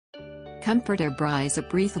Comfort Air Bra is a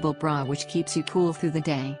breathable bra which keeps you cool through the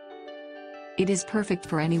day. It is perfect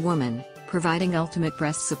for any woman, providing ultimate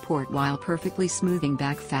breast support while perfectly smoothing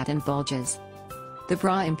back fat and bulges. The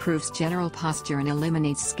bra improves general posture and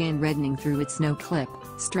eliminates skin reddening through its no-clip,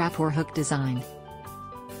 strap or hook design.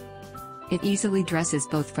 It easily dresses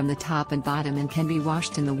both from the top and bottom and can be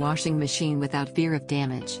washed in the washing machine without fear of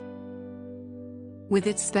damage. With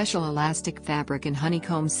its special elastic fabric and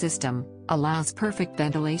honeycomb system, allows perfect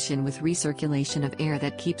ventilation with recirculation of air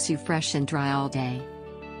that keeps you fresh and dry all day.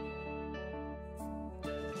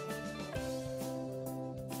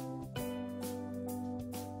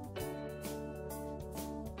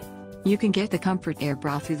 You can get the Comfort Air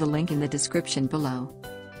Bra through the link in the description below.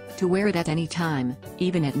 To wear it at any time,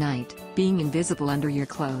 even at night, being invisible under your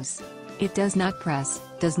clothes. It does not press,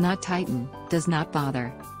 does not tighten, does not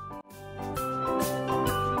bother.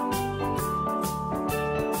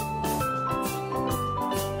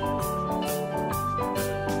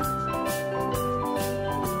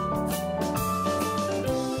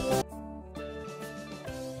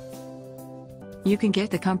 You can get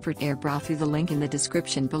the Comfort Air Bra through the link in the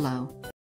description below.